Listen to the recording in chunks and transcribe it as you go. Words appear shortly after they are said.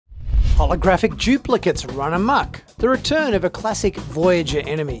Holographic duplicates run amok, the return of a classic Voyager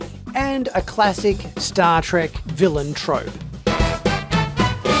enemy, and a classic Star Trek villain trope.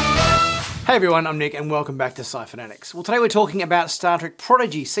 Hey everyone, I'm Nick and welcome back to Sci-Finatics. Well, today we're talking about Star Trek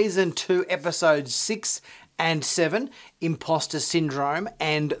Prodigy Season 2 Episodes 6 and 7, Imposter Syndrome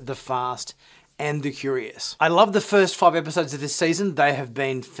and The Fast and the Curious. I love the first 5 episodes of this season. They have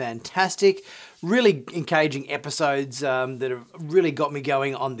been fantastic. Really engaging episodes that have really got me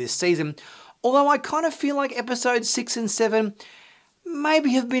going on this season. Although I kind of feel like episodes 6 and 7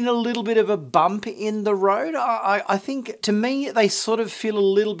 maybe have been a little bit of a bump in the road. I think, to me, they sort of feel a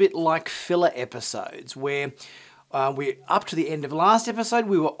little bit like filler episodes where we're up to the end of last episode.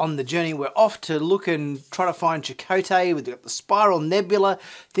 We were on the journey. We're off to look and try to find Chakotay. We've got the Spiral Nebula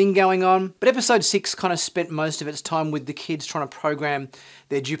thing going on. But episode 6 kind of spent most of its time with the kids trying to program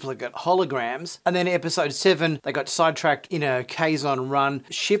their duplicate holograms. And then episode 7, they got sidetracked in a Kazon run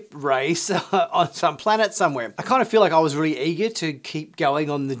ship race on some planet somewhere. I kind of feel like I was really eager to keep going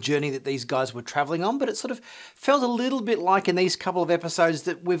on the journey that these guys were traveling on, but it sort of felt a little bit like in these couple of episodes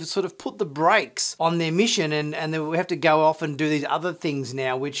that we've sort of put the brakes on their mission and then we have to go off and do these other things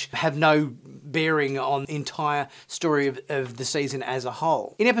now which have no bearing on the entire story of the season as a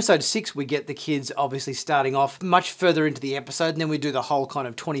whole. In episode 6, we get the kids obviously starting off much further into the episode, and then we do the whole kind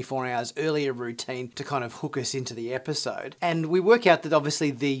of 24 hours earlier routine to kind of hook us into the episode. And we work out that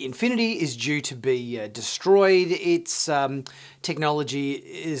obviously the Infinity is due to be destroyed. Its technology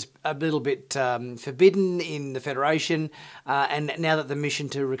is a little bit forbidden in the Federation, and now that the mission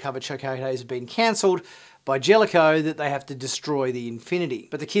to recover Chakotay has been cancelled by Jellicoe, that they have to destroy the Infinity.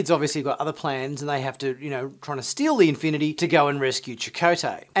 But the kids obviously got other plans and they have to, trying to steal the Infinity to go and rescue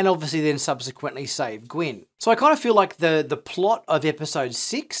Chakotay. And obviously then subsequently save Gwyn. So I kind of feel like the plot of episode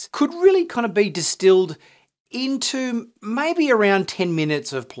 6 could really kind of be distilled into maybe around 10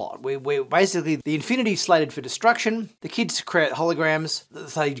 minutes of plot. Where basically the Infinity slated for destruction, the kids create holograms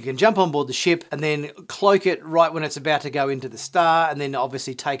so you can jump on board the ship and then cloak it right when it's about to go into the star and then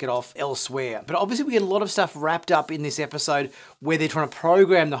obviously take it off elsewhere. But obviously we get a lot of stuff wrapped up in this episode where they're trying to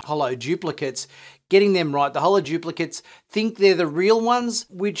program the holo duplicates, getting them right. The holo duplicates think they're the real ones,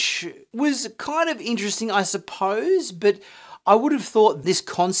 which was kind of interesting, I suppose, but I would have thought this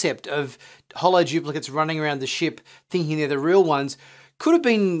concept of holo duplicates running around the ship thinking they're the real ones could have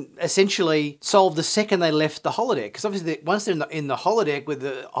been essentially solved the second they left the holodeck. Because obviously once they're in the holodeck with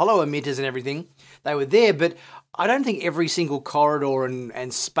the holo emitters and everything, they were there, but I don't think every single corridor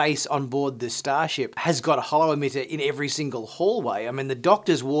and space on board the starship has got a holo emitter in every single hallway. I mean, the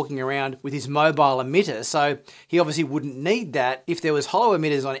Doctor's walking around with his mobile emitter, so he obviously wouldn't need that if there was holo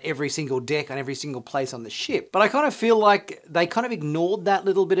emitters on every single deck, on every single place on the ship. But I kind of feel like they kind of ignored that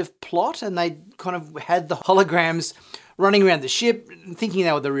little bit of plot and they kind of had the holograms running around the ship, thinking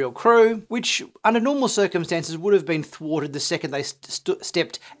they were the real crew, which under normal circumstances would have been thwarted the second they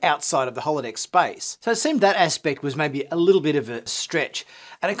stepped outside of the holodeck space. So it seemed that aspect was maybe a little bit of a stretch.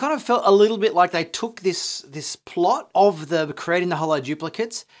 And it kind of felt a little bit like they took this plot of the creating the holo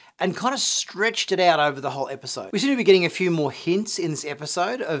duplicates and kind of stretched it out over the whole episode. We seem to be getting a few more hints in this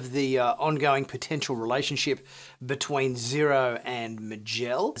episode of the ongoing potential relationship between Zero and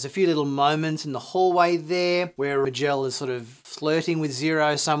Majel. There's a few little moments in the hallway there where Majel is sort of flirting with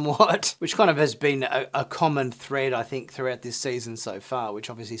Zero somewhat, which kind of has been a common thread, I think, throughout this season so far,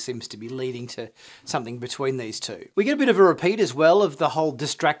 which obviously seems to be leading to something between these two. We get a bit of a repeat as well of the whole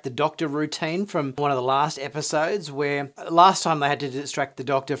distract the Doctor routine from one of the last episodes, where last time they had to distract the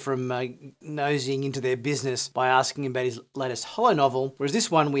Doctor from nosing into their business by asking him about his latest holo novel, whereas this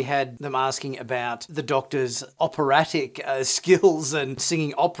one we had them asking about the Doctor's operatic skills and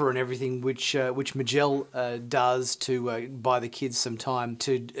singing opera and everything, which Majel does to buy the kids some time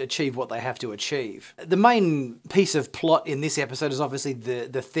to achieve what they have to achieve. The main piece of plot in this episode is obviously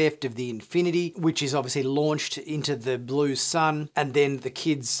the theft of the Infinity, which is obviously launched into the blue sun, and then the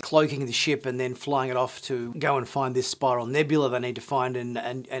kids cloaking the ship and then flying it off to go and find this Spiral Nebula they need to find and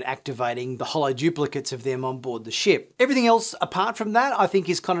activating the holo duplicates of them on board the ship. Everything else apart from that I think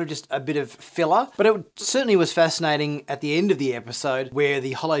is kind of just a bit of filler, but it certainly was fascinating at the end of the episode where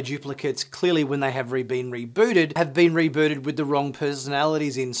the holo duplicates, clearly when they have been rebooted with the wrong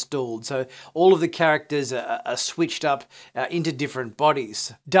personalities installed. So all of the characters are switched up into different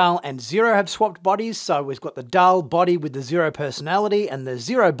bodies. Dal and Zero have swapped bodies, so we've got the Dal body with the Zero personality and a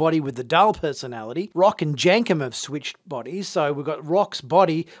Zero body with the dull personality. Rock and Jankum have switched bodies, so we've got Rock's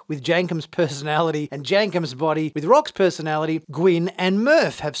body with Jankum's personality and Jankum's body with Rock's personality. Gwyn and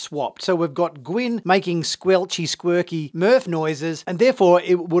Murph have swapped, so we've got Gwyn making squelchy, squirky Murph noises, and therefore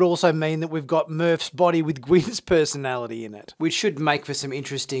it would also mean that we've got Murph's body with Gwyn's personality in it, which should make for some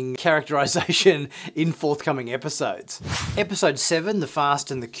interesting characterization in forthcoming episodes. Episode 7, The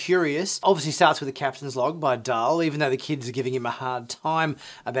Fast and the Curious, obviously starts with a captain's log by Dahl, even though the kids are giving him a hard time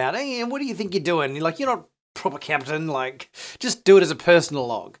about, hey, what do you think you're doing? You're like, you're not proper captain, like, just do it as a personal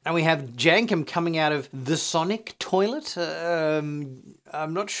log. And we have Jankum coming out of the Sonic toilet. I'm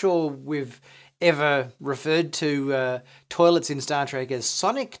not sure we've ever referred to toilets in Star Trek as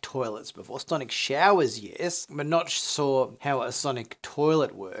sonic toilets before. Sonic showers, yes, but not sure how a sonic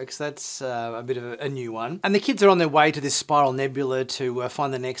toilet works. That's a bit of a new one. And the kids are on their way to this spiral nebula to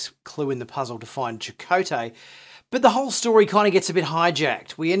find the next clue in the puzzle to find Chakotay. But the whole story kind of gets a bit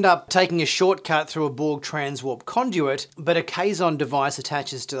hijacked. We end up taking a shortcut through a Borg transwarp conduit, but a Kazon device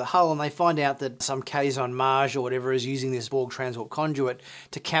attaches to the hull, and they find out that some Kazon Maj or whatever is using this Borg transwarp conduit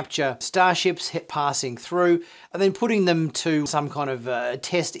to capture starships passing through, and then putting them to some kind of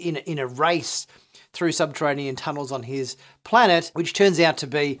test in a race through subterranean tunnels on his planet, which turns out to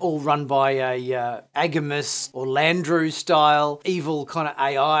be all run by a Agamus or Landru style evil kind of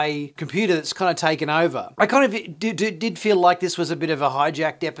AI computer that's kind of taken over. I kind of did feel like this was a bit of a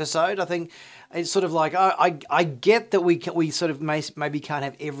hijacked episode. I think it's sort of like, I get that we sort of maybe can't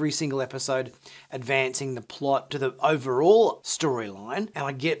have every single episode advancing the plot to the overall storyline, and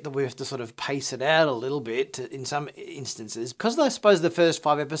I get that we have to sort of pace it out a little bit in some instances, because I suppose the first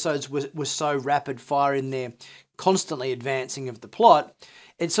 5 episodes were so rapid fire in their constantly advancing of the plot.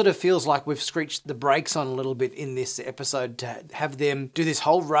 It sort of feels like we've screeched the brakes on a little bit in this episode to have them do this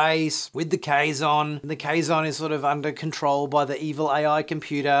whole race with the Kazon. The Kazon is sort of under control by the evil AI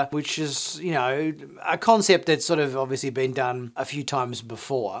computer, which is, you know, a concept that's sort of obviously been done a few times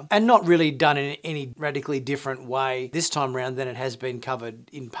before and not really done in any radically different way this time around than it has been covered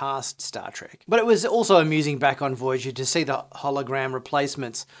in past Star Trek. But it was also amusing back on Voyager to see the hologram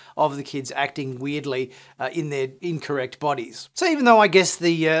replacements of the kids acting weirdly in their incorrect bodies. So even though I guess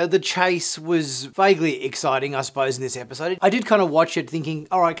the chase was vaguely exciting, I suppose, in this episode, I did kind of watch it thinking,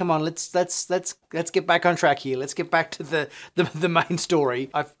 all right, come on, let's get back on track here. Let's get back to the main story.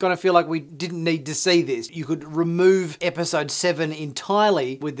 I kind of feel like we didn't need to see this. You could remove episode 7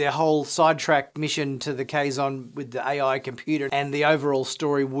 entirely with their whole sidetrack mission to the Kazon with the AI computer, and the overall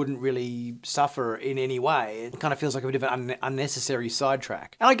story wouldn't really suffer in any way. It kind of feels like a bit of an unnecessary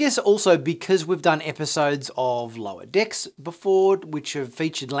sidetrack. And I guess also because we've done episodes of Lower Decks before, which have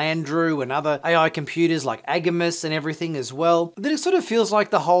featured Landru and other AI computers like Agamus and everything as well, that it sort of feels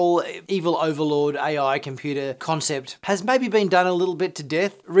like the whole evil overlord AI computer concept has maybe been done a little bit to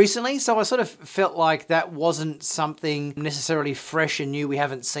death recently. So I sort of felt like that wasn't something necessarily fresh and new we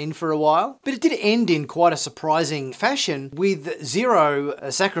haven't seen for a while. But it did end in quite a surprising fashion, with Zero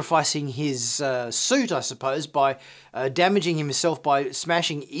sacrificing his suit, I suppose, by damaging himself by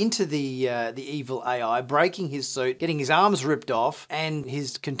smashing into the evil AI, breaking his suit, getting his arms ripped off, and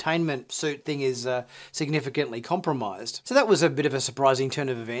his containment suit thing is significantly compromised. So that was a bit of a surprising turn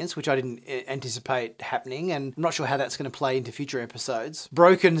of events, which I didn't anticipate happening, and I'm not sure how that's going to play into future episodes.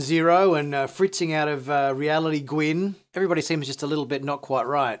 Broken Zero and fritzing out of reality Gwyn. Everybody seems just a little bit not quite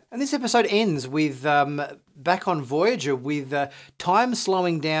right. And this episode ends with back on Voyager with time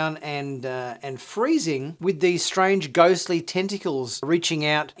slowing down and freezing, with these strange ghostly tentacles reaching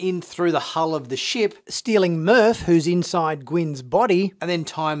out in through the hull of the ship, stealing Murph, who's inside Gwyn's body, and then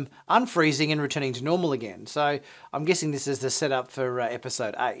time unfreezing and returning to normal again. So I'm guessing this is the setup for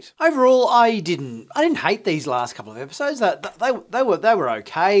episode 8. Overall, I didn't hate these last couple of episodes. They were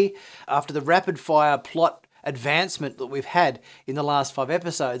okay. After the rapid fire plot advancement that we've had in the last 5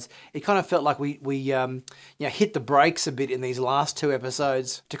 episodes, it kind of felt like we hit the brakes a bit in these last 2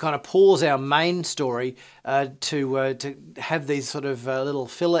 episodes to kind of pause our main story to have these sort of little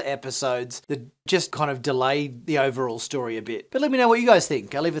filler episodes that just kind of delayed the overall story a bit. But let me know what you guys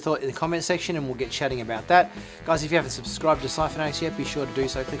think. Leave a thought in the comment section and we'll get chatting about that. Guys, if you haven't subscribed to Sci-Finatics yet, be sure to do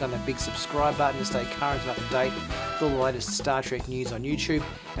so. Click on that big subscribe button to stay current and up to date with all the latest Star Trek news on YouTube.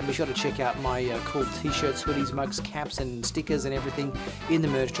 And be sure to check out my cool t-shirts, hoodies, mugs, caps and stickers and everything in the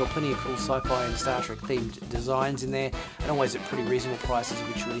merch store. Plenty of cool sci-fi and Star Trek themed designs in there, and always at pretty reasonable prices,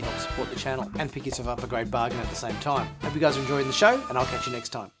 which really helps support the channel and pick yourself up a great bargain at the same time. Hope you guys are enjoying the show, and I'll catch you next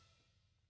time.